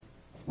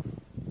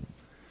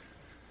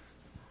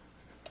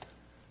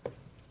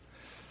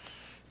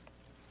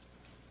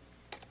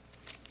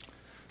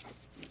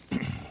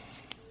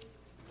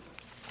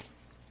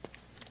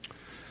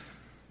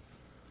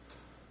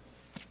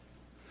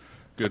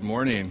Good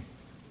morning.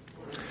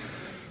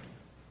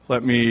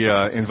 Let me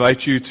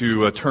invite you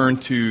to turn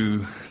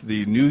to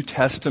the New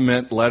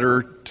Testament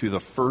letter to the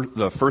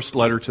first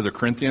letter to the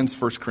Corinthians,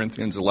 1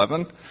 Corinthians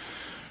 11.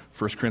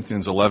 1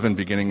 Corinthians 11,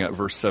 beginning at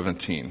verse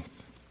 17.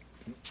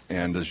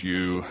 And as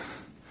you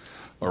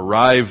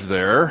arrive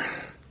there,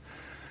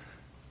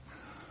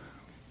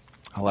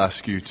 I'll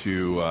ask you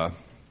to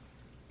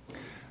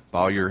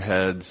bow your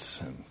heads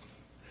and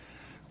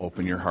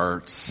open your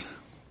hearts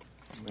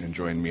and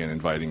join me in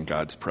inviting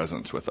God's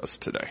presence with us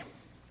today.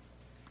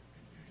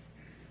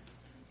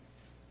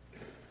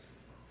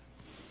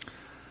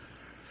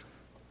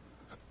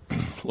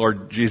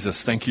 Lord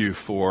Jesus, thank you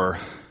for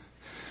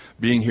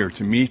being here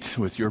to meet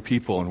with your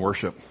people and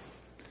worship.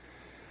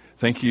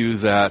 Thank you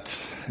that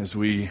as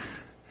we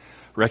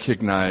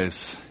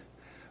recognize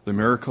the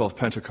miracle of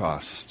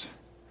Pentecost,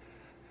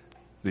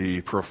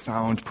 the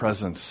profound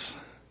presence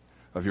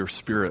of your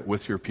Spirit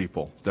with your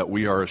people, that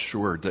we are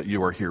assured that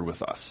you are here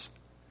with us.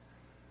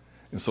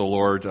 And so,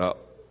 Lord,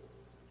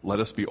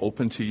 let us be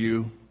open to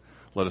you.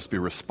 Let us be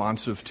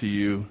responsive to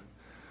you.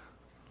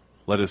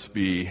 Let us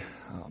be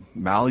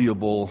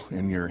malleable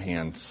in your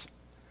hands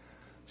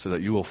so that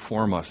you will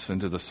form us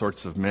into the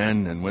sorts of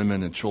men and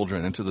women and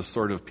children, into the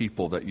sort of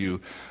people that you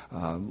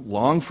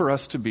long for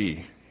us to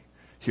be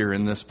here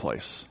in this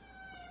place.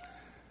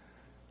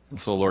 And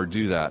so, Lord,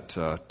 do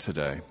that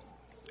today.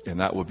 And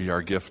that will be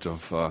our gift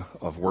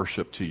of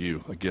worship to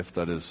you, a gift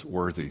that is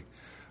worthy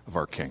of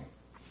our King.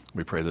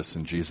 We pray this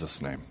in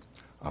Jesus' name.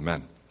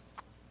 Amen.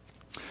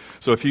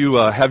 So if you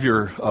have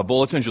your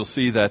bulletins, you'll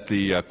see that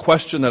the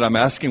question that I'm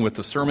asking with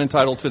the sermon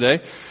title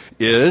today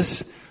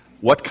is,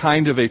 what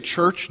kind of a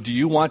church do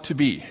you want to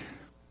be?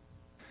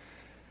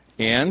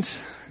 And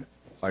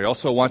I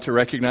also want to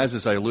recognize,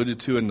 as I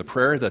alluded to in the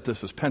prayer, that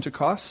this is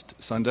Pentecost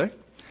Sunday,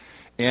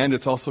 and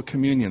it's also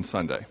Communion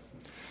Sunday.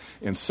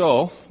 And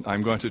so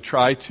I'm going to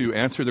try to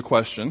answer the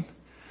question,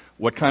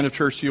 what kind of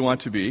church do you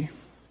want to be,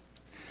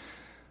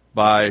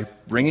 by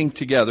bringing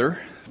together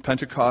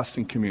Pentecost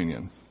and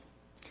communion.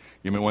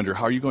 You may wonder,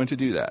 how are you going to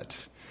do that?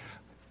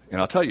 And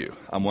I'll tell you,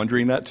 I'm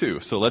wondering that too.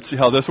 So let's see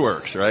how this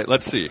works, right?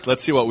 Let's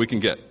see what we can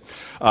get.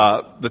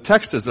 The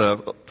text is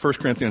 1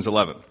 Corinthians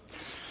 11,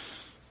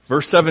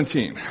 verse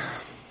 17.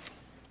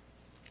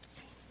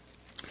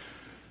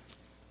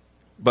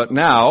 But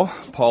now,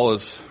 Paul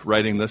is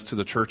writing this to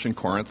the church in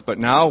Corinth, but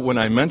now when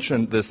I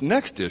mention this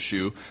next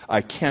issue,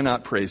 I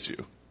cannot praise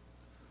you.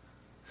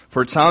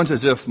 For it sounds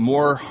as if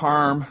more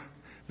harm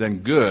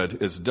than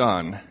good is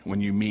done when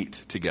you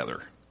meet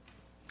together.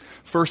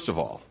 First of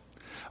all,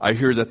 I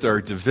hear that there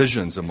are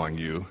divisions among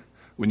you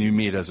when you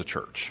meet as a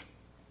church.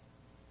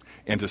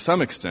 And to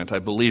some extent, I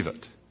believe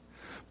it.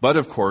 But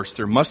of course,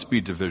 there must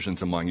be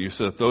divisions among you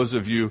so that those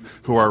of you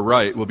who are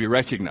right will be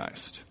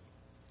recognized.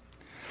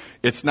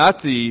 It's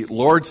not the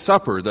Lord's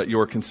Supper that you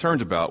are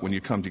concerned about when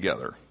you come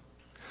together.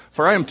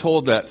 For I am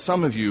told that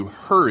some of you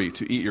hurry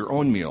to eat your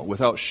own meal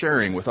without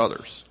sharing with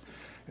others.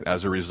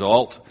 As a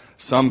result,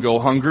 some go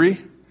hungry,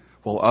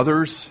 while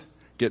others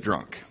get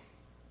drunk.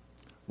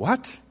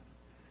 What?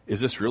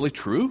 Is this really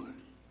true?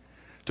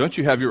 Don't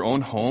you have your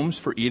own homes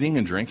for eating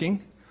and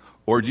drinking?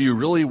 Or do you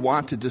really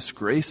want to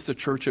disgrace the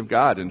church of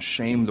God and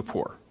shame the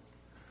poor?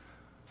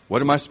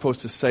 What am I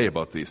supposed to say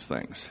about these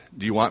things?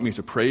 Do you want me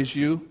to praise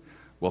you?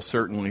 Well,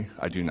 certainly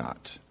I do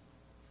not.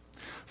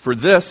 For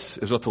this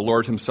is what the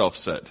Lord himself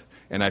said,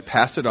 and I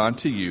pass it on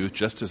to you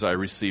just as I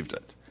received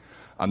it.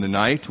 On the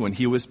night when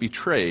he was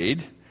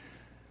betrayed,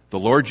 the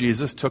Lord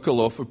Jesus took a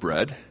loaf of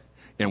bread,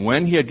 and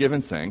when he had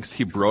given thanks,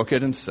 he broke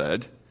it and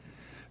said,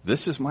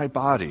 "This is my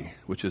body,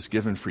 which is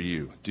given for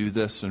you. Do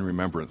this in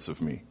remembrance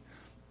of me."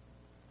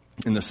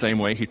 In the same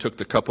way, he took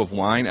the cup of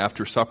wine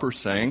after supper,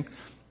 saying,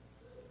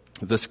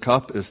 "This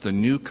cup is the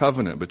new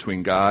covenant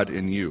between God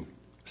and you,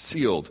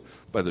 sealed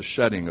by the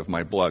shedding of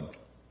my blood.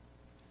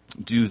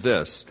 Do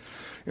this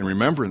in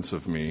remembrance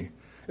of me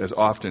as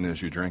often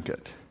as you drink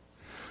it.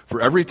 For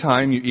every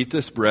time you eat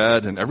this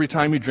bread and every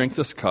time you drink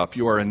this cup,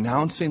 you are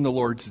announcing the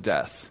Lord's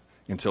death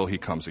until he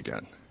comes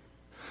again.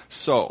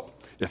 So,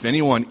 if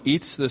anyone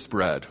eats this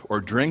bread or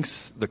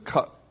drinks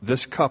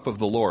this cup of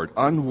the Lord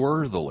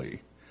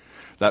unworthily,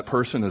 that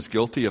person is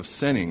guilty of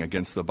sinning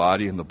against the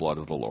body and the blood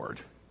of the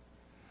Lord.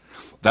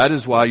 That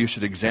is why you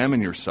should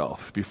examine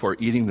yourself before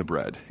eating the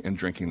bread and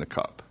drinking the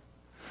cup.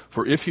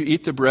 For if you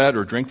eat the bread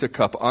or drink the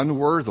cup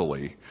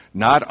unworthily,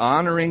 not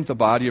honoring the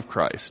body of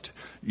Christ,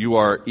 you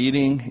are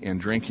eating and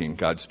drinking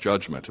God's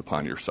judgment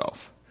upon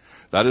yourself.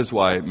 That is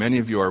why many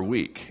of you are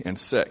weak and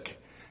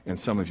sick, and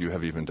some of you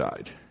have even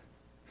died.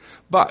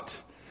 But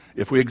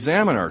if we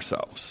examine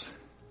ourselves,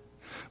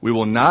 we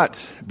will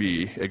not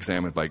be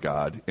examined by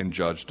God and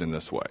judged in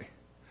this way.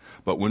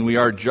 But when we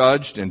are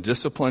judged and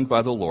disciplined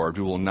by the Lord,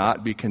 we will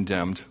not be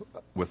condemned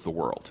with the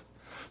world.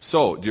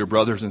 So, dear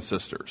brothers and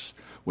sisters,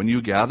 when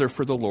you gather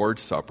for the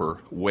Lord's Supper,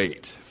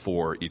 wait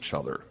for each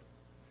other.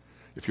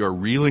 If you are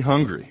really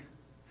hungry,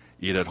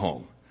 eat at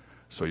home,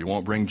 so you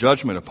won't bring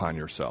judgment upon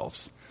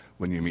yourselves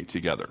when you meet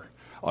together.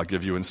 I'll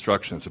give you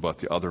instructions about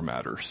the other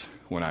matters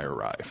when I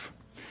arrive.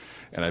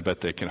 And I bet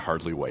they can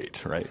hardly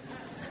wait, right?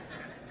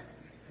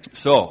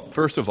 So,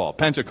 first of all,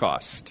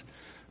 Pentecost.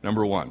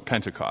 Number one,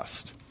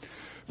 Pentecost.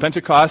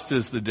 Pentecost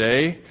is the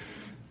day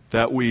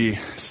that we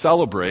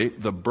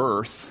celebrate the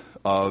birth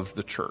of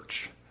the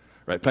church.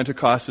 Right?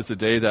 Pentecost is the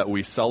day that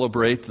we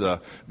celebrate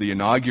the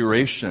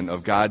inauguration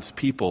of God's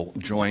people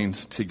joined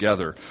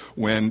together,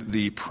 when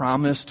the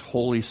promised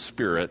Holy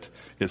Spirit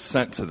is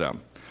sent to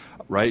them.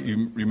 Right?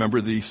 You remember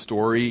the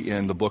story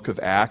in the book of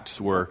Acts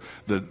where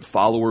the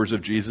followers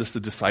of Jesus, the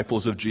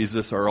disciples of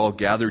Jesus, are all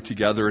gathered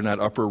together in that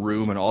upper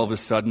room, and all of a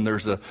sudden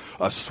there's a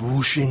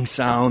swooshing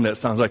sound that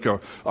sounds like a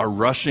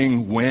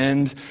rushing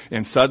wind,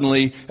 and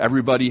suddenly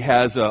everybody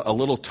has a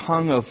little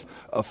tongue of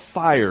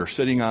fire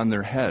sitting on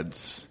their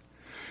heads.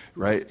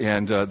 Right?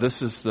 And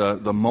this is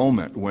the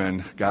moment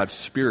when God's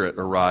Spirit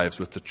arrives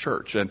with the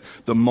church. And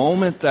the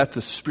moment that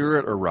the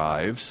Spirit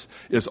arrives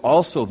is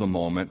also the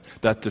moment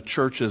that the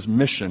church's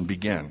mission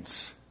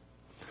begins.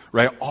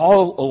 Right?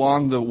 All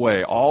along the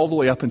way, all the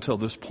way up until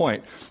this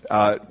point,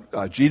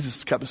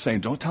 Jesus kept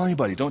saying, don't tell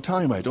anybody, don't tell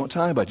anybody, don't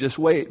tell anybody, just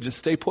wait, just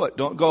stay put,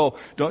 don't go,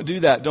 don't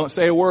do that, don't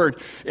say a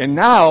word. And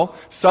now,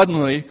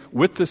 suddenly,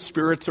 with the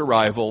Spirit's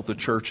arrival, the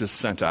church is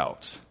sent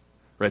out.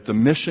 Right? The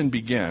mission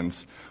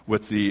begins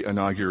with the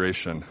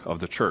inauguration of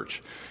the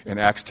church. And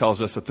Acts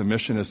tells us that the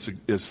mission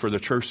is for the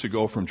church to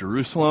go from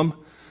Jerusalem,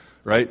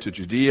 right, to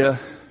Judea,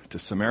 to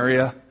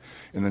Samaria,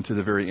 and then to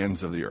the very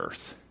ends of the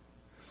earth.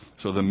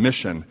 So the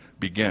mission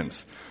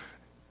begins.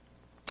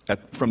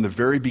 From the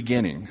very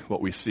beginning, what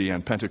we see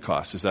on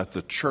Pentecost is that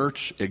the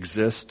church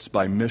exists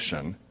by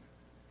mission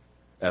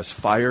as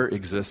fire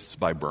exists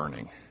by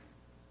burning.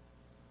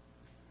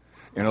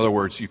 In other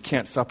words, you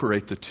can't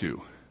separate the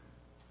two.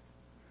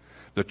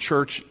 The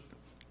church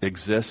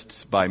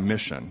exists by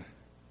mission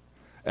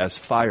as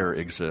fire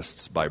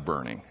exists by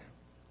burning.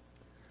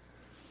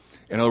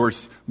 In other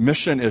words,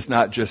 mission is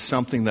not just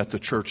something that the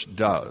church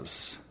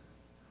does,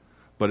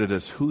 but it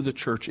is who the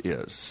church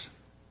is.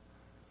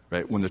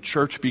 Right? When the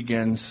church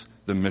begins,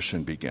 the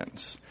mission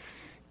begins.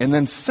 And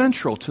then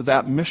central to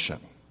that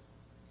mission,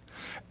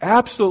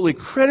 absolutely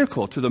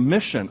critical to the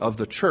mission of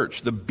the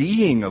church, the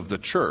being of the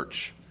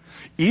church,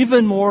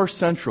 even more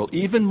central,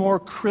 even more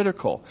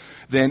critical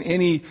than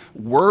any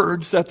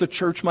words that the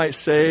church might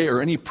say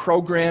or any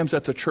programs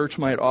that the church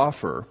might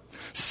offer,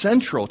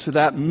 central to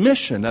that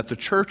mission that the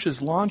church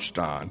is launched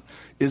on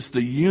is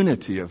the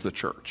unity of the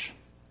church.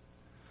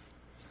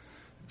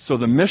 So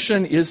the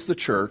mission is the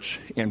church,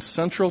 and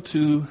central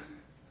to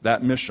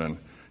that mission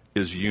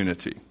is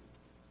unity.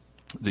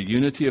 The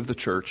unity of the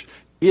church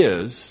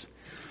is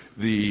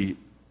the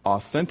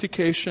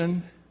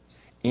authentication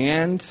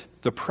and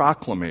the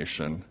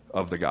proclamation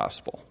of the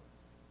gospel.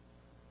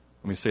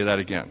 Let me say that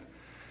again.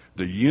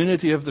 The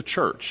unity of the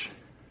church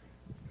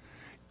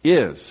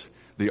is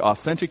the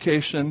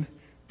authentication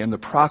and the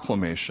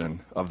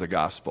proclamation of the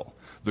gospel.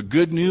 The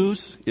good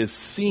news is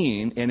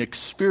seen and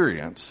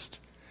experienced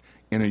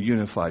in a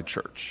unified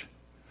church.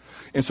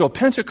 And so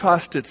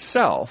Pentecost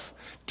itself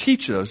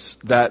teaches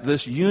that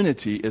this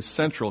unity is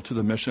central to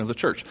the mission of the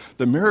church.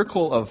 The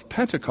miracle of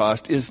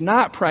Pentecost is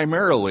not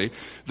primarily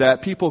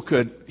that people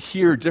could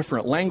hear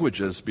different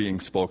languages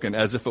being spoken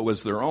as if it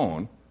was their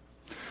own.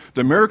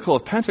 The miracle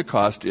of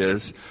Pentecost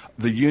is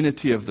the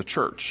unity of the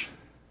church.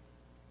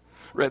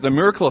 Right? The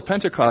miracle of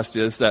Pentecost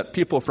is that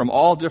people from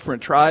all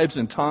different tribes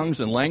and tongues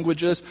and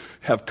languages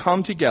have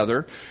come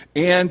together,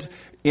 and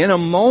in a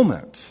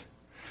moment,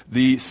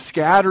 the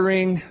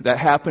scattering that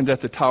happened at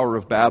the Tower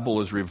of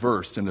Babel is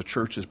reversed, and the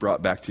church is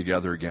brought back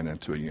together again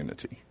into a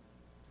unity.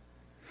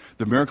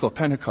 The miracle of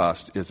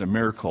Pentecost is a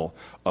miracle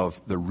of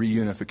the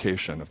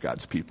reunification of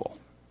God's people.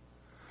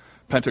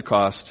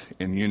 Pentecost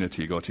and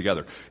unity go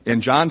together.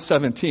 In John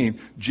 17,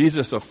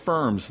 Jesus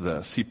affirms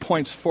this. He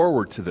points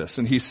forward to this,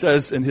 and he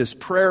says in his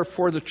prayer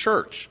for the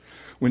church,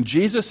 when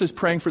Jesus is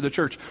praying for the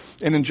church,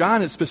 and in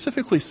John it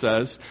specifically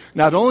says,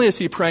 not only is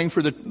he praying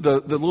for the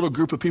little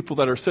group of people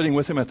that are sitting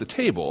with him at the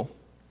table,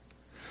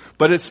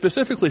 but it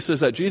specifically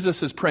says that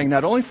Jesus is praying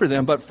not only for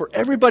them, but for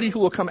everybody who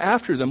will come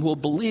after them who will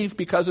believe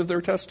because of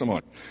their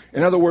testimony.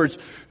 In other words,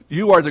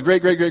 you are the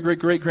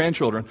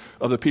great-great-great-great-great-grandchildren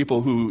of the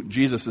people who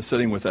Jesus is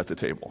sitting with at the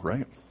table,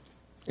 right?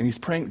 And he's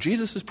praying,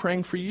 Jesus is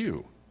praying for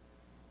you.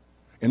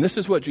 And this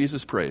is what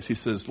Jesus prays. He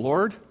says,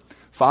 Lord,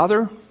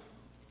 Father,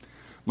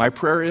 my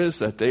prayer is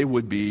that they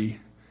would be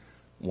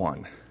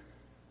one.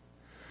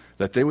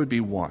 That they would be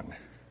one.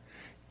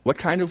 What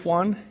kind of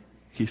one?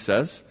 He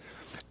says,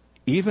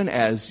 even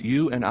as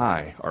you and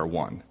I are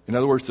one. In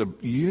other words, the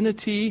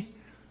unity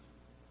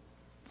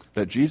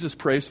that Jesus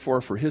prays for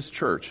his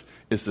church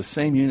is the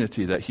same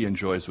unity that he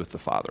enjoys with the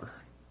Father.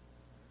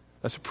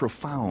 That's a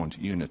profound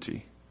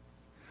unity.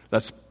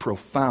 That's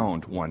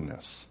profound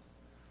oneness.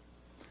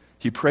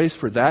 He prays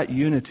for that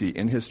unity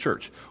in his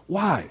church.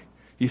 Why?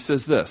 He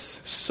says this,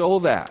 so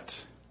that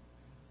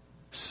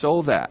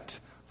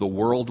the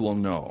world will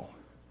know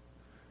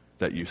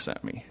that you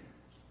sent me.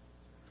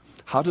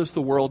 How does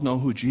the world know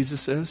who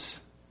Jesus is?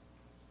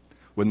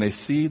 When they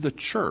see the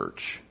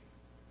church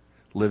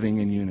living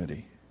in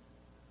unity.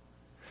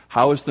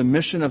 How is the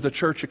mission of the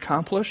church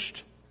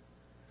accomplished?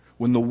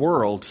 When the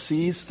world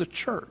sees the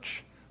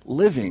church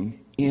living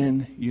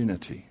in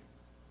unity.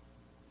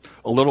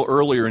 A little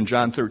earlier in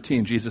John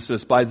 13, Jesus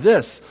says, "By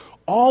this,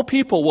 all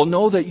people will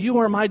know that you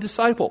are my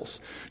disciples.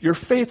 Your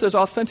faith is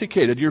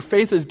authenticated. Your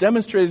faith is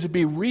demonstrated to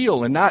be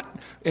real and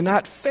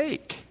not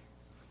fake.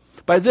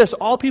 By this,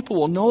 all people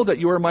will know that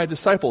you are my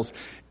disciples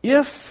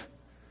if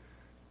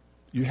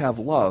you have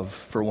love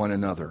for one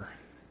another."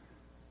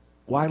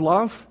 Why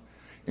love?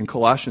 In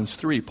Colossians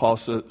 3, Paul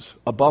says,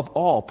 "Above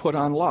all, put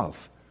on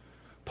love."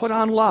 Put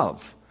on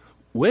love,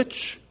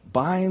 which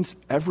binds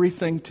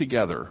everything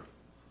together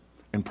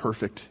in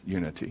perfect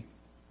unity.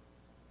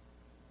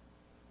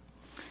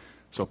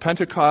 So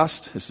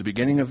Pentecost is the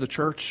beginning of the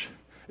church.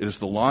 It is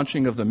the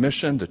launching of the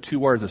mission. The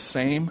two are the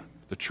same.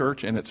 The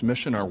church and its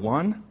mission are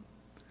one.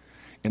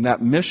 And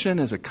that mission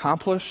is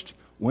accomplished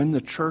when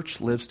the church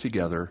lives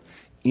together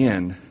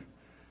in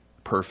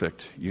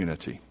perfect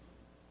unity.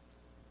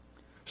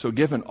 So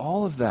given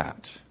all of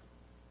that,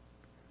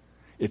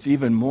 it's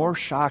even more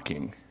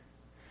shocking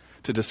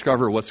to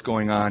discover what's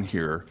going on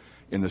here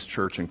in this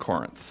church in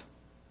Corinth.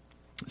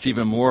 It's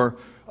even more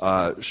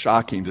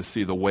shocking to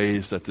see the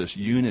ways that this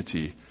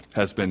unity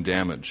has been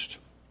damaged.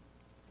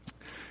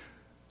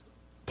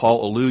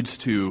 Paul alludes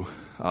to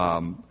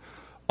a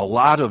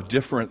lot of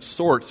different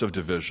sorts of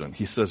division.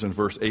 He says in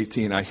verse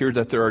 18, "I hear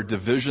that there are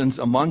divisions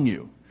among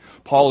you."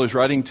 Paul is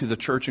writing to the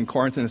church in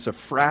Corinth, and it's a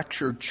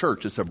fractured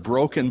church. It's a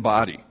broken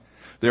body.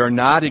 They are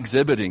not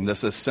exhibiting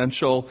this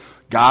essential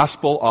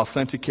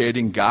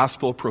gospel-authenticating,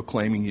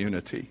 gospel-proclaiming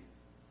unity.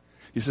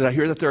 He says, "I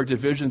hear that there are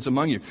divisions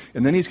among you."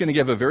 And then he's going to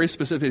give a very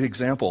specific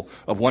example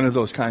of one of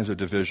those kinds of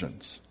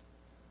divisions.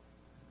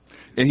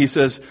 And he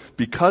says,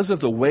 because of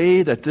the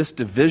way that this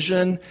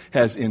division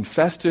has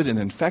infested and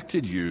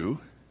infected you,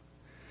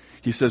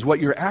 he says,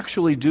 what you're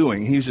actually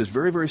doing, he uses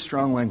very, very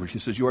strong language. He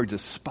says, you are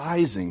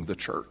despising the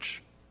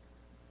church.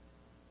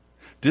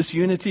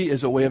 Disunity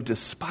is a way of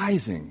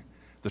despising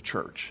the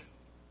church.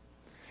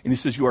 And he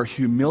says, you are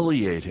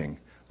humiliating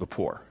the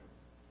poor.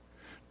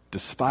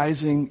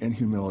 Despising and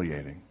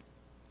humiliating.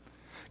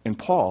 And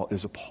Paul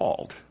is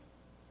appalled.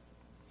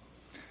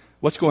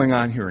 What's going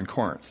on here in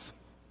Corinth?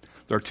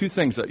 There are two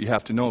things that you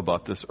have to know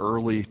about this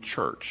early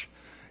church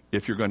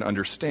if you're going to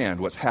understand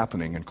what's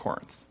happening in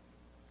Corinth.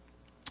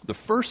 The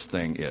first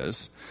thing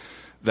is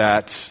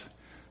that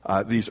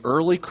these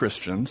early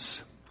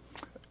Christians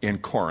in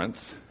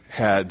Corinth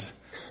had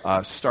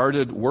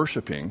started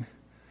worshiping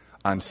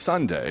on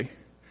Sunday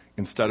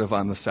instead of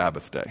on the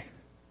Sabbath day.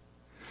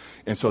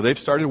 And so they've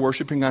started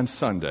worshiping on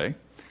Sunday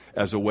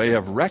as a way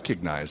of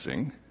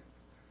recognizing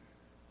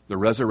the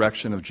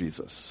resurrection of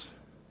Jesus.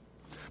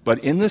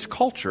 But in this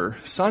culture,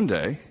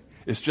 Sunday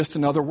is just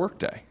another work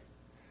day,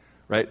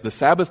 right? The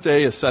Sabbath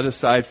day is set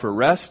aside for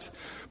rest,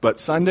 but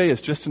Sunday is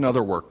just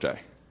another work day.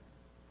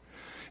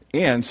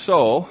 And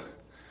so,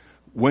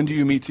 when do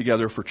you meet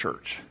together for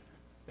church?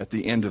 At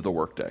the end of the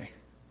workday.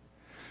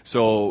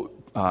 So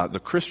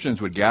the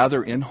Christians would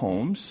gather in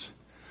homes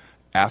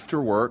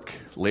after work,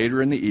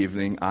 later in the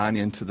evening, on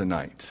into the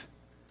night.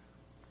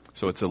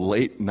 So it's a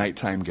late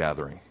nighttime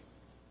gathering.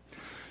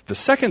 The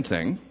second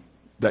thing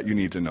that you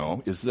need to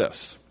know is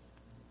this,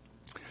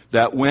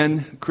 that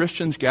when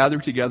Christians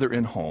gathered together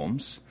in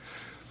homes,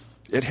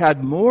 it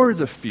had more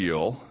the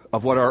feel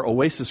of what our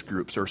Oasis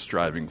groups are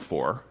striving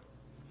for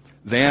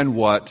than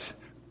what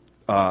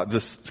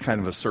this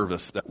kind of a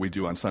service that we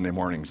do on Sunday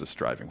mornings is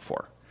striving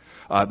for.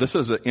 This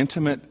is an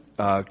intimate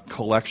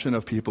collection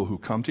of people who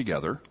come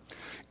together,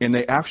 and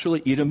they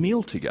actually eat a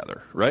meal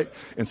together, right?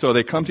 And so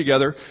they come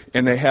together,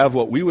 and they have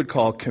what we would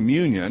call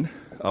communion,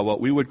 what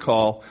we would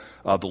call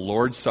the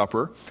Lord's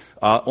Supper.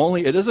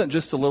 Only it isn't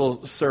just a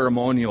little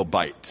ceremonial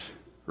bite,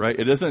 right?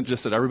 It isn't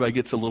just that everybody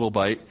gets a little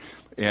bite,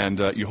 and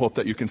you hope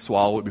that you can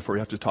swallow it before you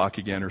have to talk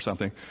again or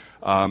something,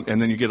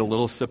 and then you get a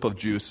little sip of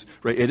juice,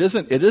 right? It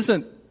isn't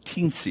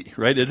teensy,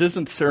 right? It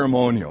isn't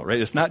ceremonial, right?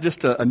 It's not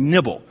just a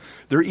nibble.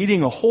 They're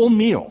eating a whole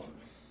meal.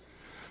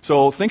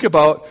 So think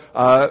about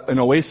an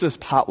Oasis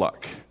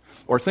potluck,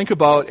 or think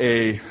about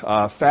a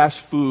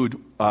fast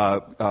food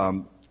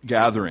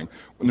gathering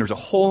when there's a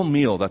whole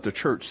meal that the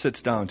church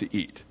sits down to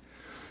eat.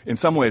 In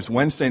some ways,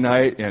 Wednesday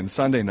night and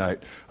Sunday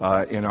night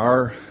in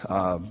our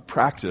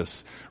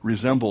practice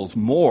resembles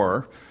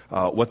more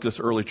what this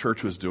early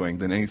church was doing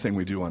than anything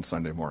we do on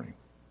Sunday morning.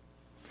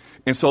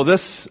 And so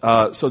this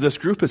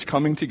group is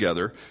coming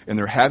together, and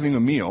they're having a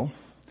meal,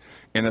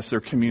 and it's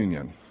their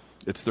communion.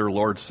 It's their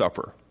Lord's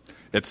Supper.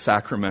 It's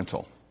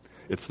sacramental.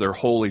 It's their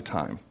holy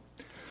time.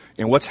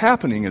 And what's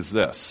happening is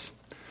this,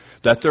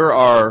 that there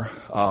are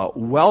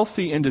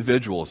wealthy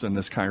individuals in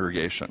this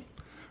congregation,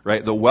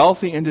 right? The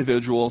wealthy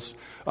individuals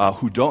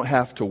who don't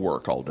have to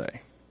work all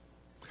day.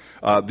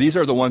 These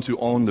are the ones who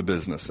own the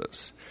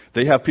businesses.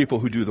 They have people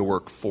who do the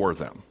work for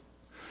them.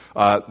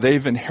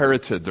 They've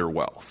inherited their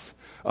wealth.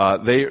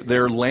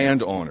 They're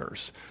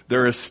landowners.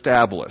 They're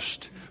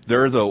established.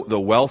 They're the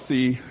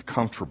wealthy,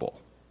 comfortable.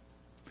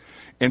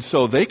 And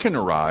so they can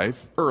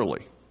arrive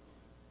early,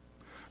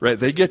 right?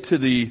 They get to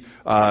the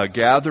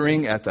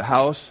gathering at the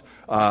house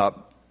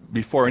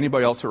before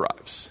anybody else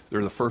arrives.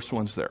 They're the first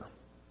ones there.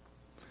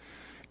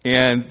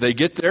 And they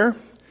get there,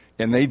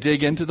 and they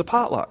dig into the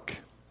potluck.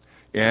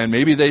 And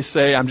maybe they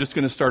say, I'm just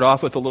going to start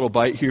off with a little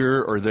bite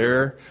here or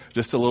there,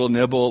 just a little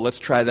nibble. Let's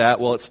try that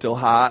while it's still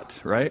hot,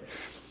 right?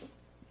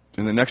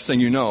 And the next thing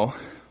you know,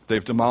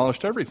 they've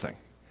demolished everything,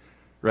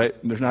 right?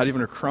 And there's not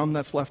even a crumb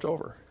that's left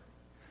over.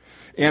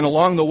 And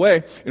along the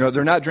way,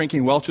 they're not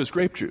drinking Welch's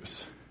grape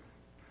juice,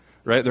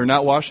 right? They're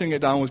not washing it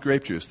down with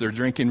grape juice. They're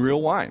drinking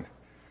real wine,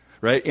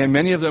 right? And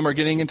many of them are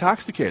getting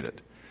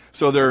intoxicated.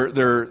 So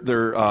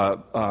they're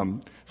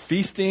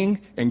feasting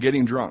and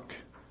getting drunk.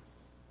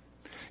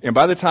 And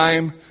by the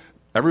time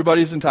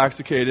everybody's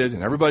intoxicated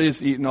and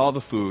everybody's eaten all the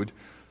food,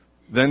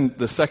 then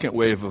the second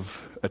wave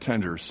of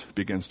attenders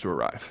begins to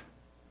arrive.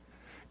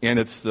 And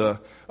it's the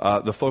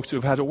folks who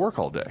have had to work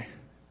all day,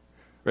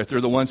 right?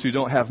 They're the ones who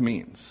don't have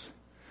means.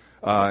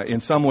 In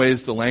some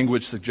ways, the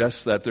language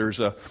suggests that there's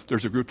a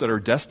group that are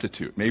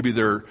destitute. Maybe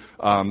they're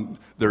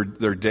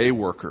day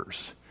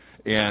workers,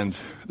 and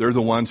they're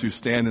the ones who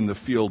stand in the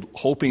field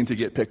hoping to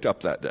get picked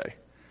up that day,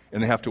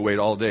 and they have to wait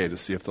all day to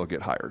see if they'll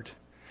get hired.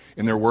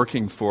 And they're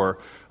working for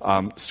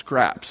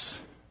scraps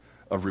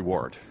of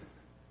reward.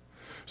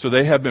 So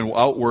they have been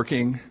out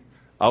working,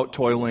 out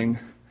toiling,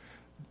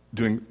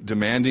 doing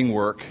demanding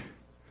work,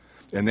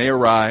 and they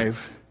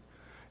arrive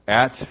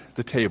at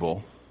the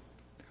table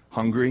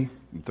hungry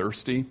and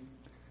thirsty,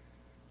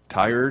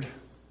 tired,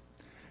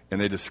 and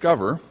they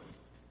discover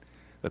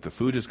that the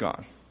food is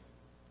gone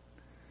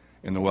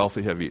and the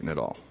wealthy have eaten it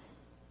all.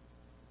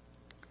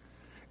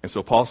 And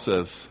so Paul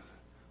says,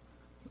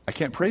 I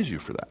can't praise you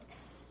for that.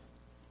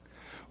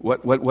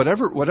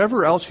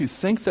 Whatever else you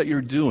think that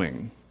you're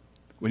doing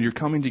when you're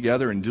coming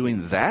together and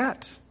doing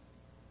that,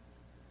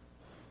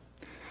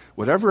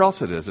 whatever else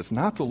it is, it's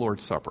not the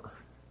Lord's Supper.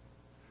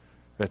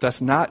 Right?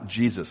 That's not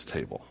Jesus'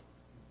 table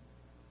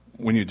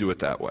when you do it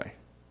that way.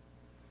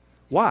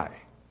 Why?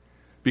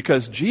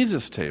 Because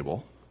Jesus'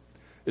 table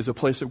is a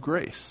place of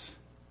grace.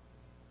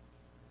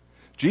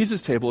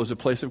 Jesus' table is a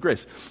place of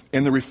grace.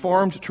 In the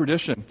Reformed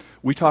tradition,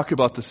 we talk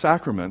about the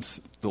sacraments,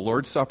 the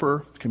Lord's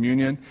Supper,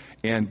 communion,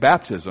 and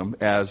baptism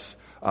as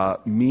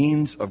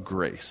means of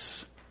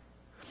grace.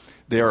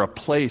 They are a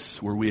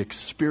place where we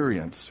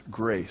experience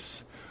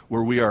grace,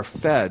 where we are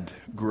fed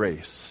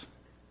grace.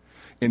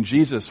 And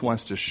Jesus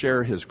wants to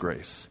share his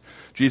grace.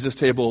 Jesus'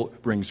 table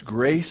brings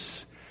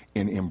grace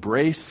and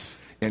embrace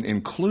and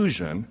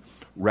inclusion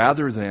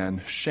rather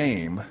than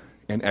shame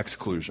and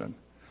exclusion.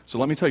 So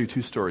let me tell you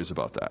two stories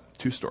about that.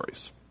 Two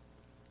stories.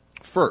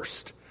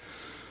 First,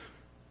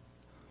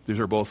 these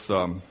are both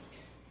from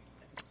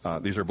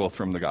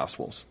the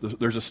Gospels.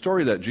 There's a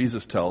story that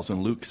Jesus tells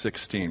in Luke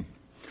 16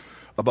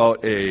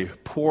 about a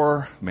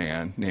poor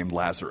man named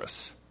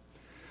Lazarus.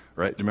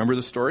 Right? Do you remember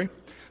the story?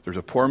 There's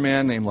a poor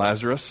man named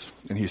Lazarus,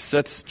 and he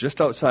sits just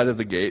outside of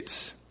the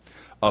gates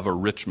of a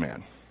rich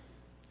man.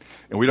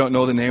 And we don't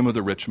know the name of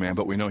the rich man,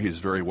 but we know he's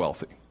very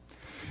wealthy.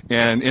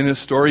 And in his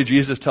story,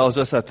 Jesus tells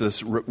us that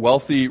this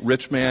wealthy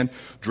rich man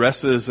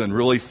dresses in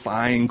really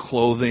fine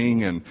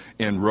clothing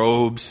and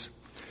robes,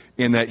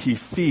 and that he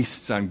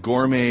feasts on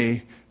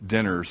gourmet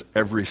dinners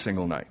every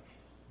single night.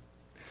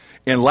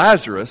 And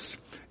Lazarus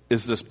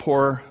is this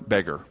poor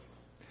beggar.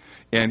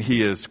 And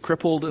he is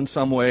crippled in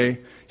some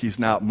way. He's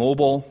not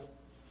mobile.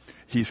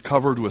 He's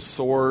covered with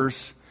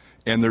sores.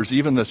 And there's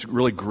even this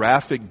really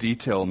graphic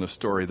detail in the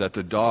story that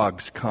the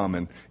dogs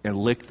come and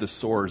lick the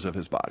sores of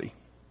his body.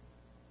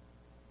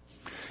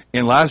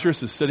 And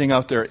Lazarus is sitting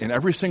out there, and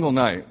every single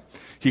night,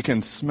 he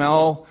can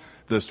smell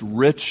this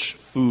rich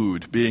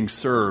food being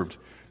served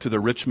to the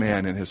rich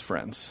man and his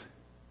friends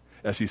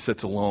as he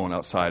sits alone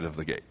outside of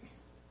the gate.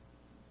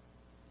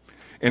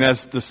 And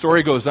as the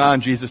story goes on,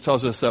 Jesus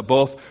tells us that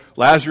both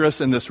Lazarus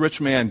and this rich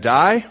man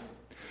die,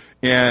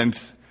 and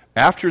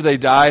after they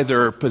die,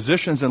 their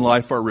positions in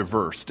life are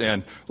reversed.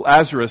 And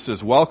Lazarus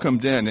is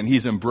welcomed in, and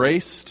he's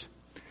embraced,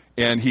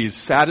 and he's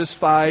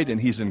satisfied,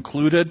 and he's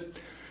included.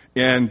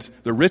 And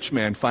the rich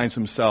man finds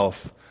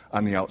himself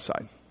on the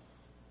outside.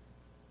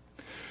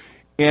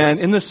 And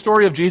in the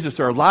story of Jesus,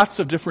 there are lots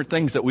of different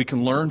things that we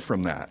can learn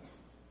from that.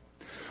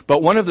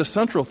 But one of the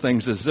central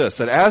things is this,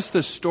 that as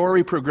the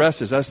story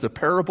progresses, as the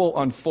parable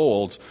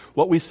unfolds,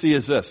 what we see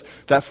is this,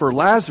 that for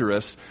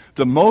Lazarus,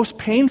 the most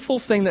painful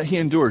thing that he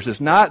endures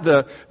is not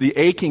the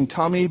aching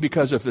tummy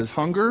because of his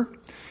hunger,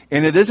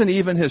 and it isn't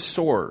even his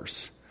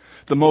sores.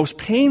 The most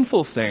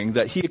painful thing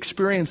that he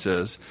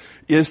experiences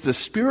is the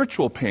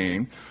spiritual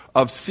pain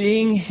of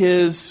seeing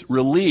his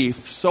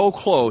relief so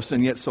close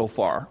and yet so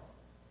far.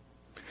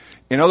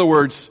 In other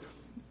words,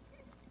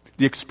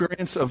 the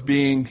experience of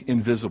being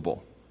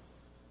invisible,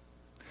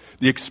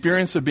 the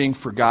experience of being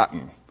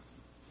forgotten,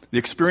 the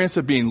experience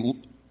of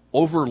being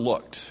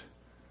overlooked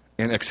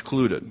and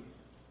excluded,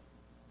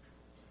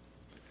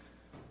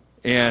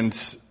 and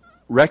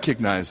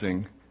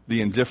recognizing the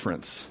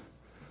indifference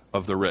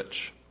of the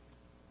rich.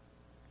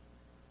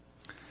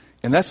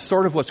 And that's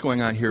sort of what's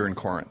going on here in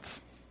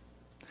Corinth.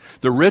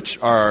 The rich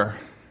are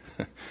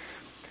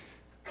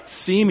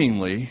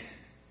seemingly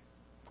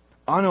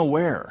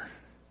unaware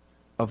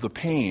of the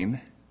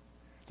pain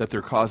that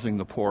they're causing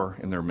the poor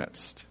in their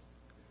midst.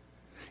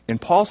 And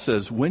Paul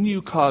says, when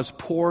you cause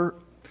poor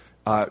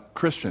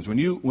Christians, when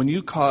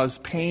you cause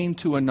pain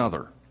to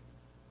another,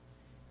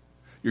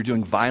 you're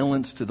doing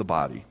violence to the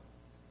body.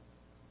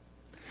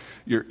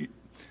 You're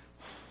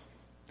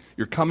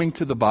coming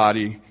to the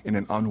body in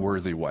an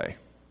unworthy way.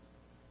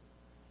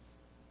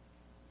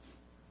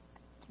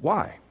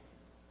 Why?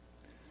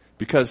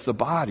 Because the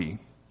body,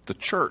 the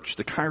church,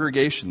 the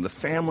congregation, the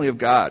family of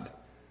God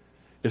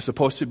is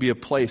supposed to be a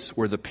place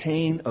where the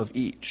pain of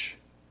each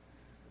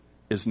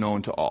is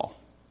known to all.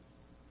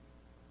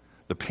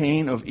 The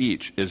pain of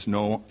each is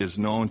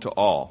known to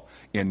all,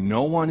 and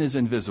no one is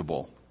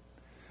invisible,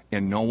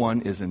 and no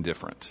one is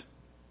indifferent.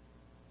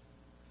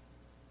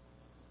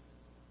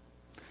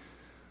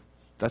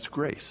 That's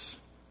grace.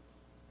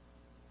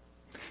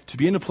 To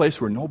be in a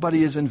place where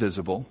nobody is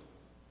invisible,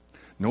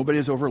 nobody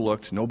is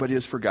overlooked, nobody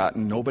is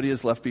forgotten, nobody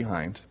is left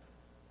behind,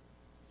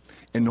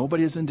 and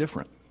nobody is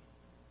indifferent.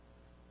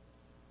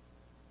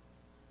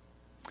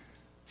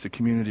 It's a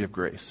community of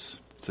grace.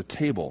 It's a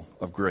table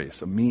of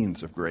grace, a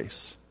means of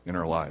grace in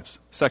our lives.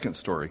 Second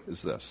story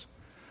is this.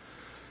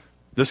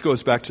 This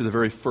goes back to the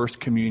very first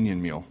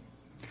communion meal.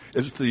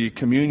 It's the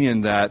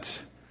communion that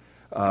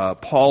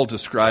Paul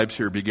describes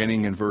here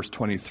beginning in verse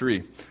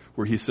 23,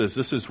 where he says,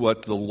 this is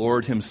what the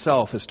Lord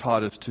himself has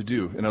taught us to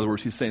do. In other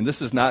words, he's saying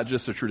this is not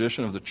just a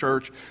tradition of the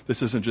church.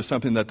 This isn't just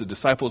something that the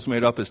disciples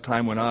made up as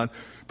time went on,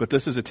 but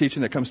this is a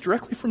teaching that comes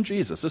directly from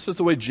Jesus. This is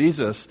the way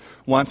Jesus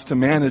wants to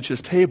manage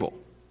his table.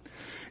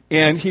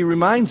 And he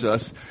reminds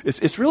us,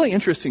 it's really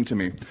interesting to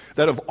me,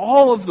 that of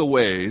all of the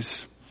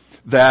ways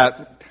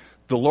that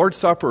the Lord's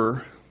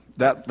Supper,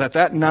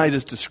 that night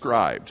is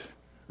described,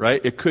 right?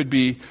 It could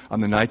be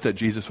on the night that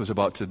Jesus was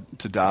about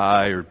to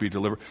die or be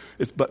delivered.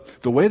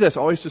 But the way that's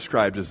always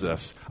described is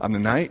this, on the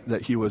night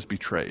that he was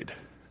betrayed.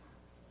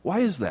 Why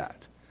is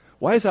that?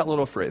 Why is that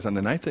little phrase, on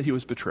the night that he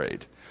was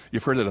betrayed?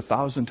 You've heard it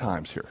 1,000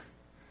 times here.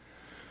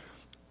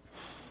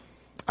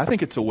 I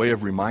think it's a way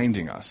of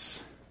reminding us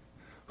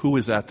who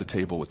is at the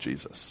table with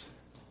Jesus.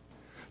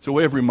 It's a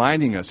way of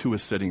reminding us who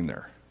is sitting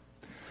there.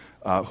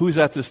 Who's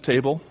at this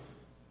table?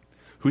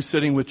 Who's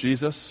sitting with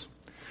Jesus?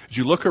 As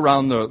you look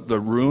around the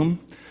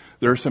room,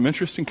 there are some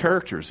interesting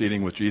characters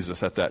eating with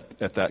Jesus at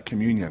that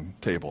communion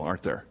table,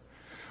 aren't there?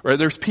 Right,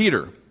 there's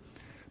Peter.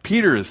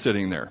 Peter is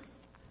sitting there.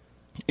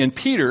 And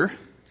Peter,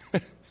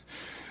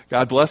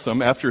 God bless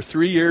him, after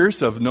 3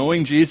 years of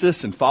knowing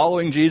Jesus and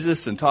following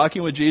Jesus and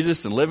talking with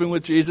Jesus and living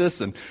with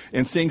Jesus and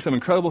seeing some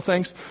incredible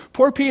things,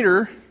 poor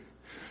Peter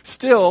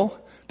still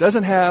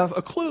doesn't have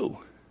a clue.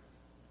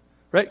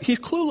 Right? He's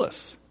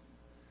clueless.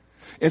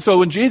 And so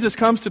when Jesus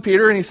comes to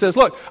Peter and he says,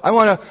 look, I'm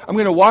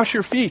going to wash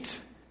your feet.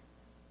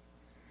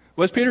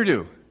 What does Peter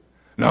do?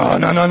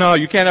 No,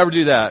 you can't ever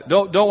do that.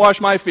 Don't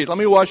wash my feet. Let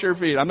me wash your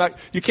feet.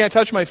 You can't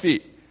touch my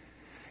feet.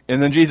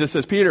 And then Jesus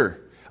says,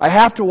 Peter, I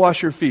have to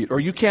wash your feet or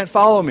you can't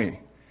follow me.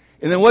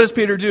 And then what does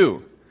Peter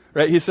do?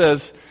 Right? He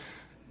says,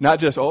 not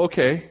just,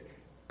 okay,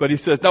 but he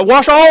says, now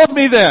wash all of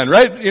me then,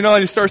 right?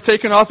 And he starts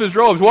taking off his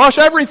robes. Wash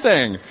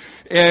everything.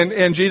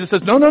 And Jesus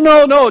says,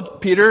 no,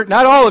 Peter,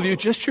 not all of you,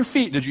 just your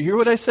feet. Did you hear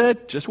what I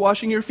said? Just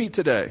washing your feet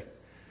today.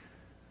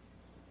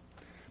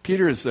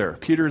 Peter is there.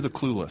 Peter the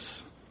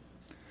clueless.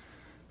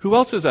 Who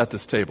else is at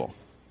this table?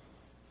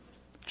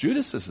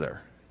 Judas is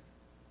there.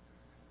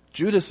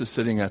 Judas is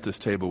sitting at this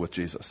table with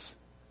Jesus.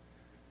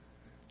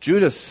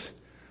 Judas,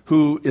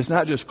 who is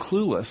not just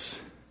clueless,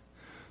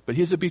 but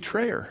he's a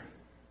betrayer.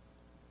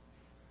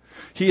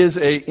 He is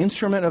an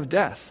instrument of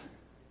death.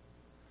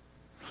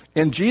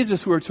 And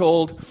Jesus, we're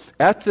told,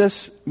 at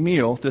this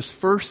meal, this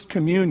first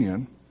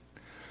communion,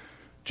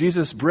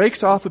 Jesus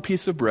breaks off a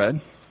piece of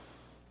bread,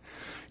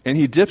 and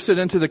he dips it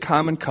into the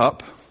common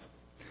cup,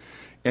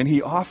 and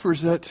he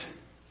offers it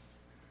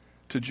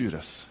to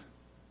Judas.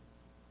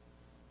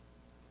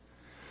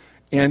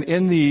 And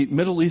in the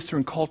Middle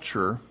Eastern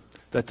culture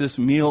that this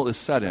meal is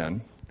set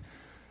in,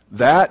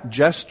 that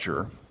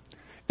gesture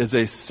is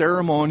a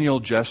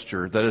ceremonial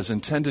gesture that is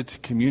intended to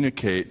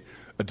communicate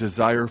a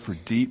desire for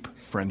deep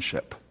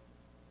friendship.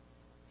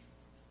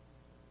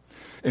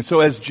 And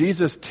so as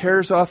Jesus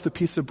tears off the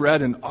piece of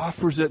bread and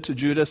offers it to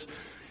Judas,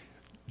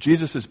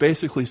 Jesus is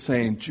basically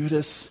saying,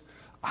 Judas,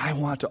 I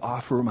want to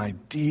offer my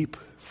deep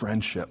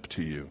friendship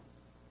to you.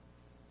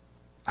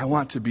 I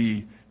want to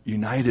be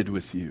united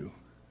with you.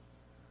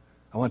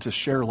 I want to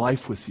share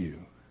life with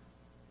you.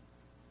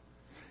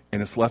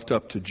 And it's left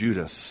up to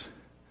Judas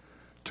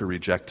to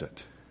reject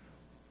it.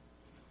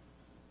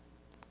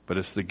 But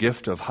it's the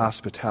gift of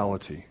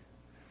hospitality.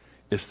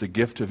 It's the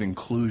gift of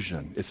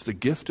inclusion. It's the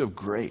gift of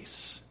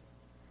grace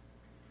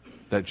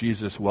that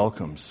Jesus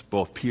welcomes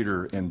both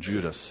Peter and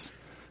Judas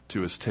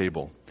to his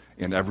table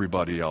and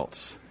everybody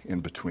else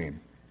in between.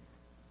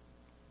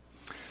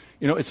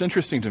 It's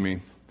interesting to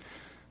me.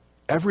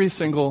 Every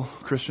single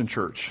Christian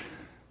church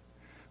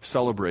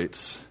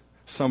celebrates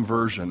some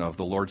version of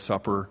the Lord's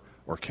Supper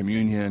or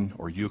communion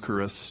or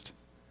Eucharist.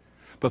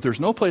 But there's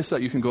no place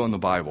that you can go in the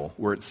Bible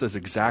where it says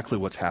exactly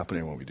what's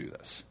happening when we do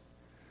this.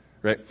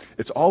 Right?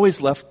 It's always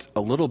left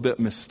a little bit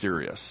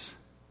mysterious.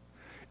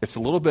 It's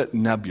a little bit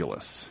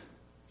nebulous.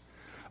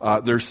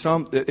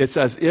 It's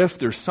as if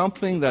there's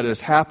something that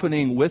is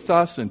happening with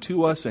us and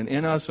to us and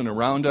in us and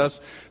around us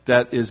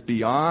that is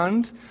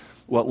beyond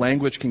what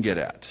language can get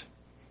at.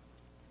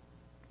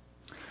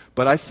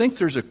 But I think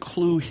there's a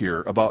clue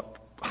here about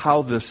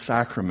how this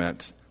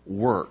sacrament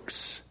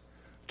works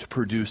to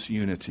produce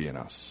unity in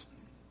us.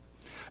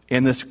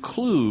 And this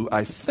clue,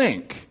 I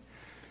think,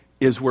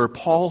 is where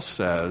Paul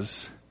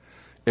says,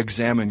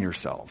 examine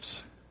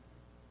yourselves.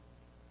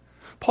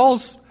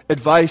 Paul's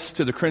advice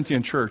to the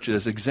Corinthian church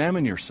is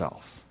examine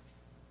yourself.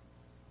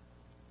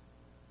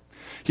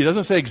 He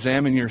doesn't say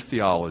examine your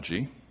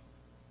theology,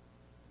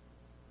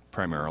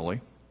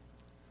 primarily.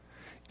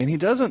 And he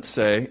doesn't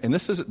say, and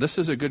this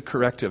is a good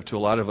corrective to a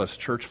lot of us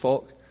church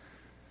folk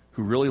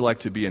who really like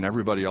to be in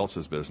everybody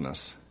else's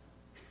business.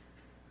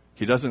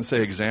 He doesn't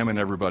say examine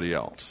everybody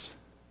else.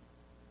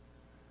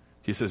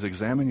 He says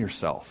examine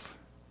yourself.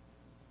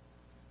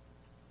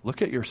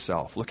 Look at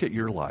yourself. Look at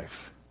your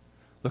life.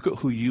 Look at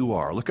who you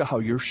are. Look at how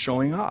you're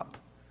showing up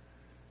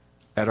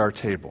at our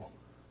table.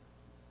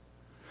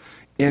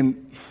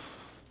 And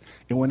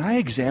when I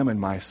examine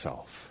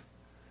myself,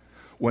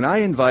 when I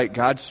invite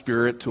God's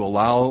Spirit to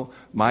allow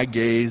my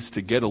gaze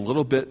to get a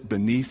little bit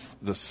beneath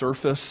the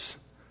surface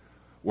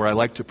where I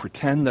like to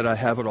pretend that I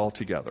have it all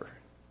together,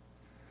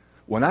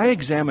 when I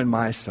examine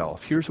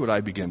myself, here's what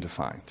I begin to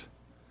find.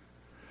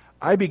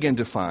 I begin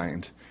to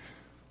find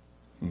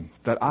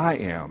that I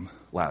am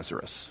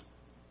Lazarus.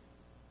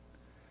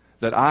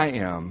 That I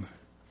am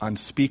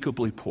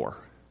unspeakably poor.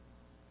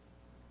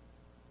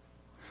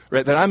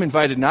 Right? That I'm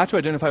invited not to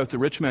identify with the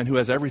rich man who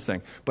has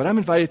everything, but I'm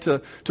invited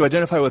to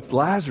identify with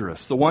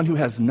Lazarus, the one who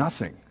has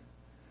nothing.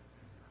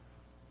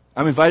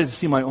 I'm invited to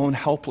see my own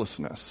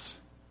helplessness.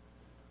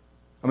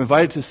 I'm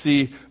invited to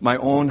see my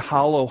own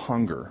hollow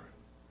hunger.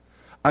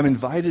 I'm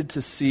invited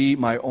to see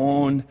my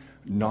own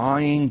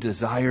gnawing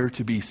desire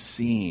to be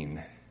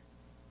seen,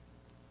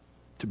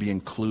 to be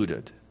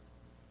included.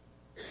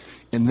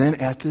 And then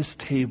at this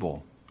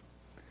table,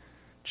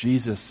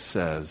 Jesus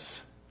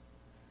says,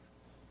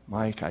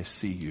 Mike, I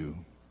see you,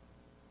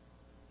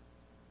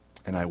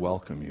 and I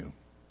welcome you.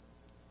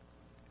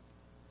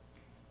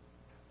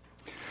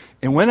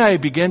 And when I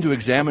begin to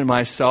examine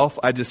myself,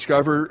 I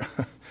discover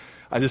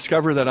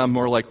that I'm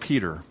more like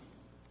Peter.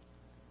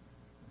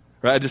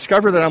 Right? I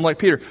discover that I'm like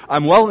Peter.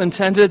 I'm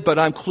well-intended, but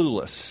I'm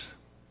clueless.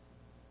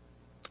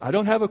 I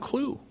don't have a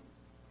clue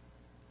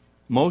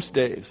most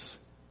days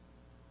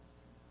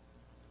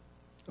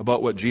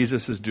about what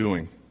Jesus is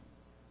doing,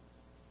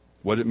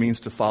 what it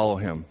means to follow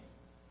him.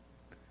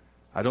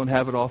 I don't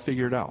have it all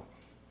figured out.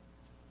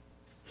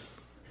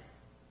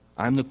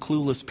 I'm the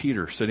clueless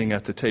Peter sitting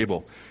at the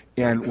table.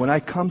 And when I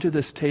come to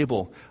this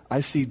table,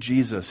 I see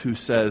Jesus who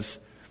says,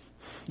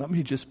 let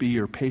me just be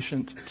your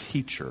patient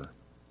teacher.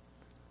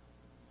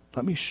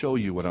 Let me show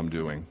you what I'm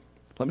doing.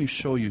 Let me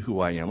show you who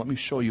I am. Let me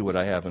show you what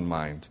I have in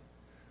mind.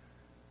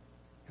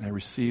 And I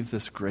receive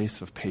this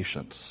grace of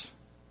patience.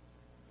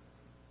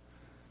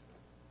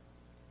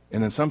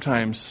 And then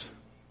sometimes,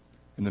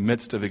 in the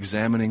midst of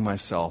examining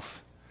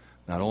myself,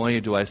 not only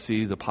do I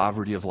see the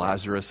poverty of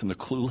Lazarus and the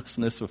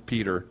cluelessness of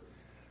Peter,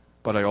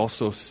 but I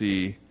also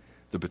see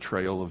the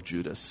betrayal of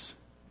Judas.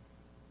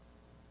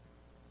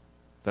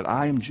 That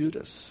I am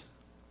Judas.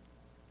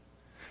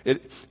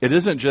 It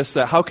isn't just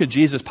that, how could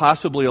Jesus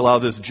possibly allow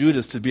this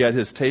Judas to be at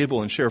his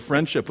table and share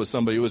friendship with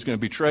somebody who was going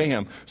to betray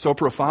him so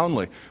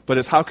profoundly? But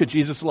it's, how could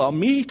Jesus allow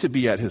me to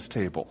be at his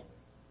table?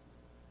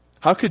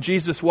 How could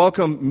Jesus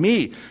welcome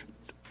me,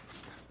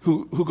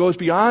 who goes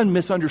beyond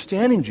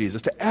misunderstanding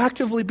Jesus, to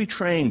actively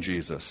betraying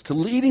Jesus, to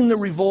leading the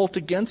revolt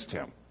against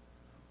him?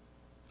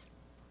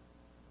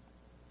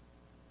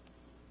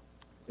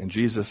 And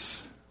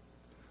Jesus,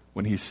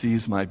 when he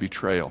sees my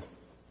betrayal,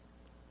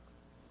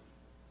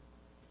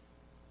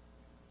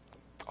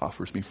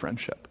 offers me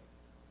friendship.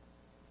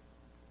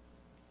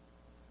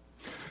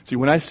 See,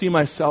 when I see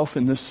myself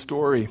in this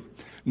story,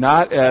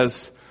 not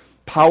as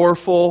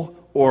powerful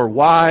or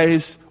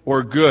wise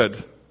or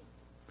good,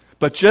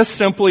 but just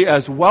simply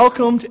as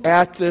welcomed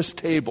at this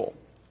table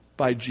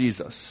by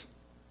Jesus,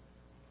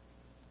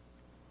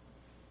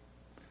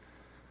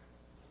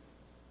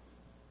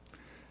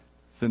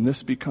 then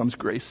this becomes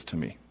grace to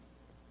me.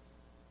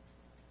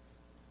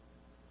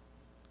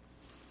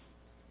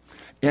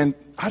 And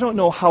I don't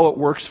know how it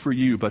works for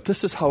you, but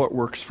this is how it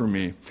works for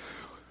me.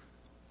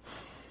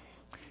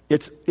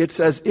 It's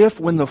as if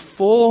when the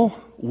full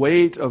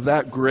weight of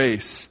that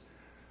grace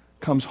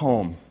comes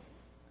home,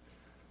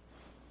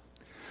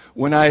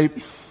 when I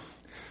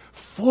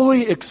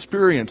fully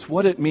experience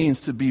what it means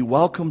to be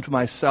welcomed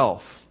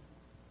myself,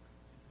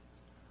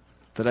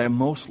 that I am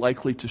most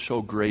likely to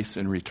show grace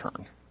in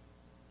return.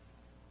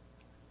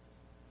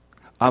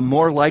 I'm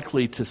more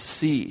likely to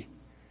see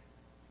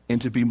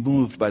and to be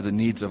moved by the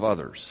needs of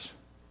others,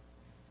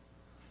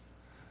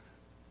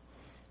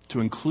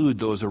 to include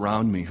those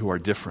around me who are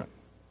different,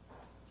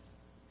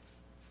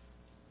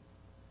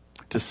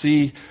 to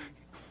see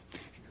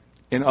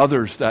in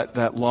others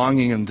that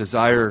longing and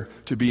desire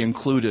to be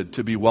included,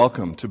 to be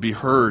welcomed, to be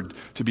heard,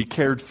 to be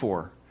cared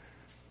for,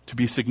 to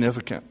be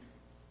significant.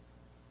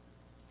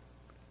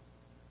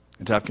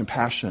 and to have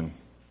compassion.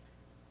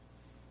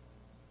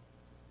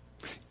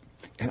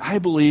 And I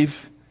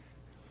believe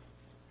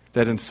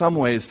that in some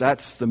ways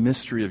that's the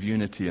mystery of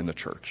unity in the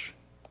church.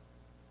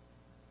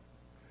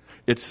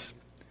 It's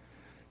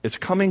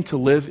coming to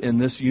live in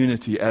this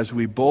unity as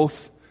we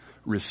both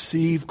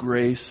receive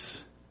grace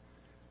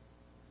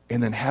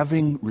and then,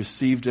 having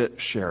received it,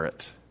 share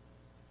it.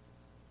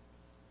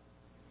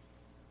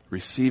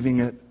 Receiving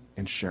it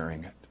and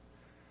sharing it.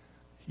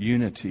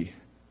 Unity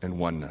and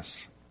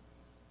oneness.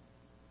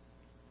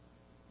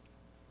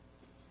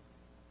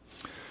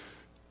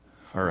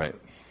 All right.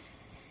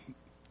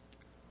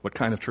 What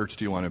kind of church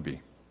do you want to be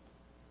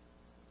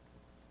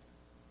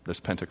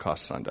this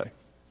Pentecost Sunday?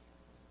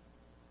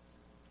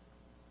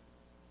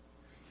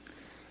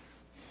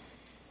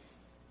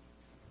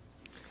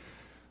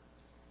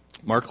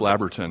 Mark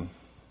Labberton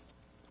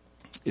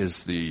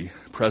is the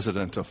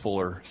president of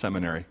Fuller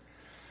Seminary,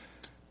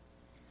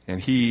 and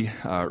he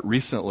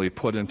recently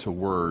put into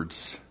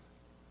words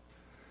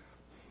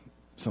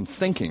some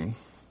thinking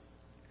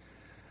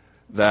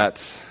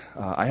that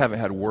I haven't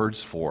had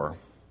words for,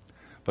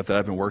 but that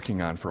I've been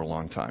working on for a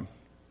long time.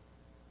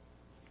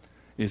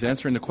 He's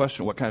answering the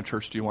question, what kind of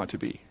church do you want to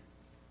be?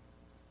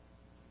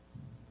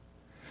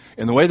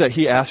 And the way that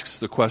he asks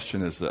the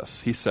question is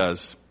this. He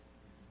says,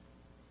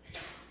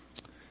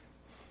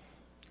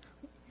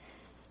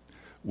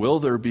 will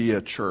there be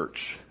a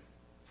church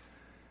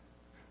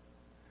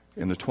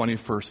in the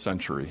 21st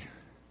century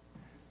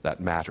that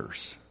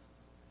matters?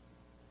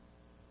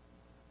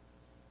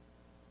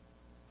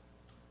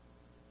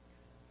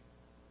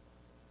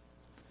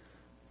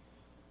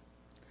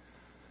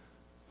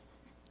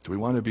 Do we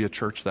want to be a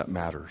church that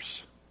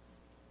matters?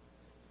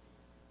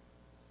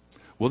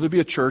 Will there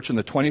be a church in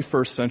the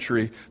 21st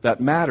century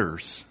that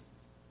matters?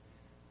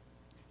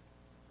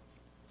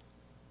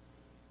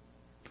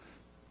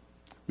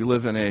 We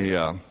live in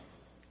a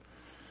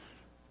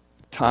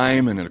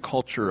time and in a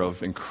culture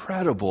of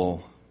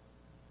incredible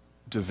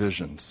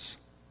divisions.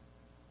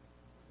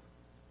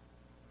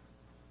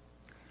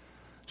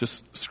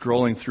 Just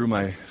scrolling through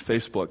my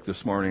Facebook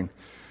this morning,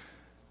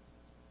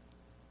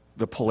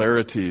 the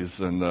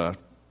polarities and the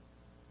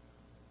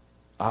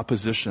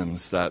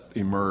oppositions that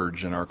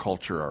emerge in our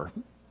culture are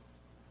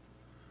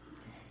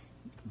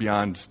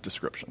beyond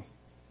description.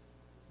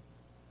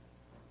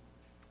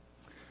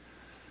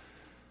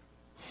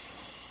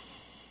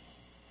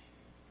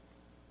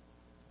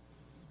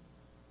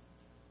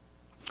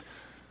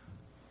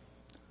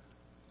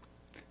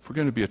 If we're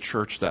going to be a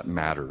church that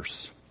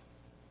matters,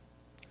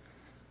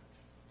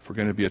 if we're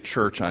going to be a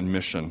church on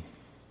mission,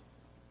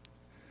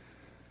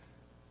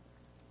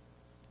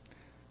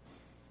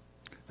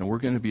 then we're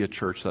going to be a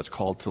church that's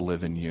called to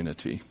live in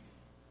unity.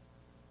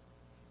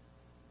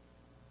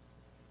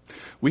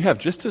 We have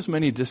just as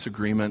many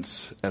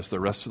disagreements as the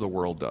rest of the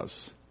world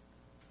does.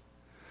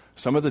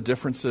 Some of the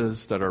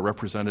differences that are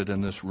represented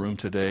in this room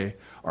today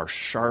are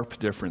sharp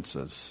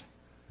differences,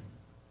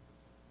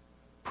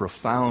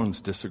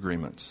 profound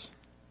disagreements.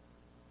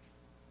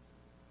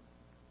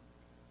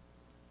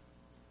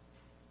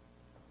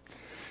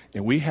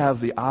 And we have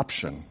the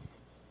option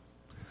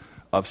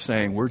of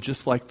saying we're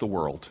just like the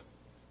world.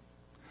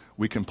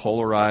 We can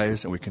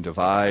polarize and we can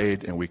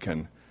divide and we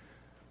can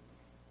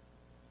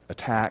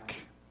attack.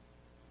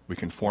 We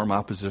can form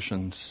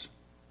oppositions.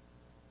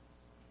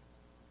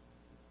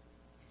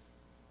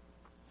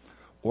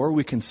 Or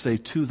we can say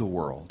to the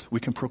world,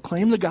 we can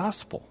proclaim the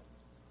gospel.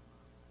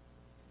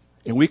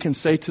 And we can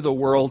say to the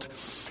world,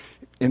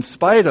 in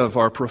spite of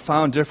our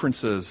profound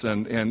differences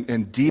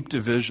and deep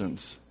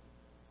divisions,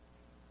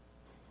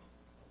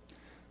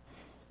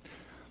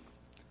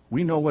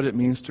 we know what it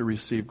means to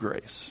receive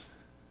grace.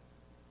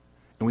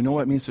 And we know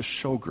what it means to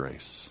show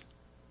grace.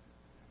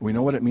 We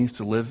know what it means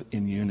to live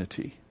in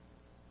unity.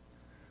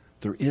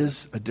 There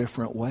is a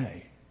different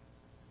way.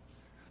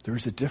 There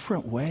is a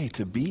different way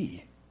to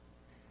be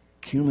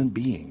human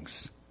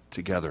beings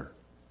together.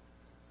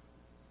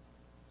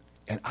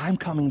 And I'm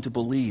coming to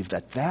believe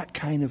that that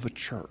kind of a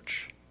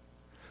church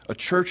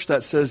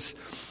that says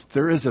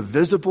there is a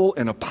visible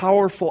and a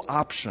powerful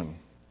option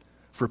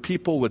for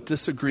people with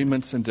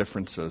disagreements and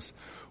differences,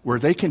 where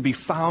they can be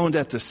found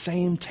at the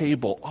same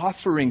table,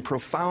 offering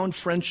profound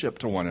friendship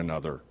to one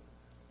another.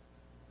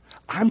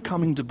 I'm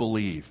coming to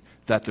believe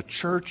that the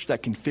church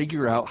that can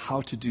figure out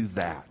how to do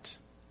that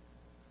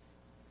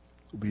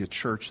will be a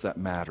church that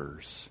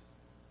matters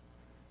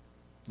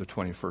in the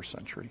 21st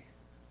century.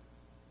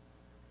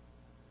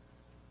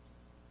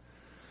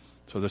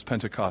 So this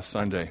Pentecost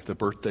Sunday, the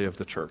birthday of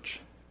the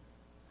church,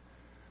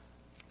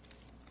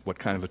 what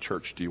kind of a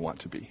church do you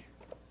want to be?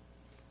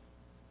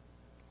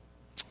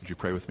 Would you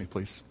pray with me,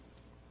 please?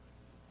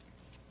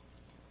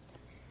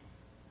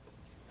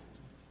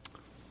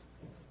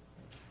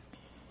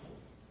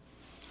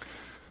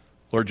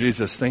 Lord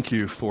Jesus, thank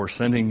you for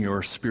sending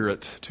your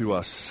Spirit to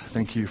us.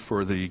 Thank you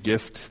for the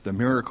gift, the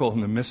miracle,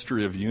 and the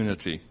mystery of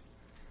unity.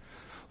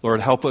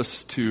 Lord, help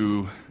us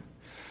to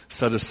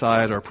set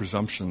aside our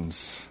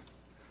presumptions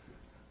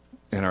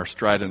and our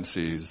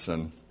stridencies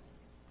and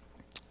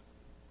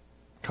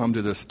come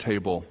to this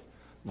table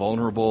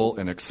vulnerable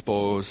and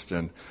exposed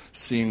and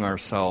seeing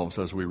ourselves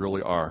as we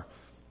really are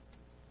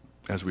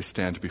as we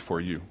stand before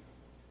you.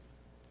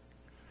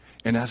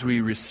 And as we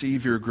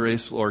receive your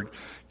grace, Lord,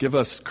 give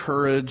us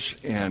courage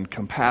and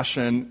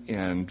compassion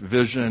and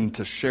vision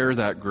to share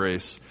that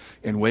grace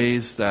in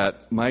ways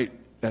that might,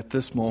 at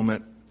this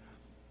moment,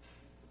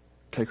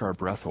 take our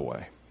breath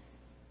away.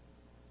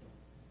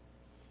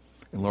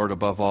 And Lord,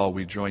 above all,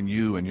 we join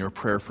you in your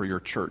prayer for your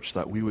church,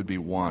 that we would be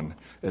one,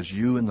 as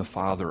you and the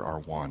Father are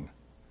one.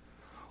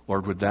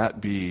 Lord, would that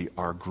be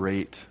our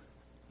great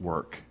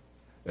work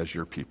as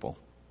your people,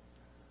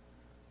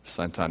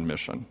 sent on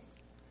mission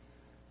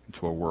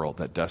into a world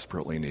that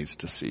desperately needs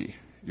to see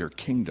your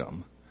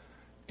kingdom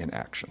in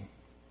action.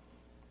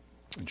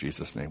 In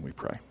Jesus' name we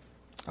pray.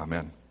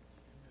 Amen.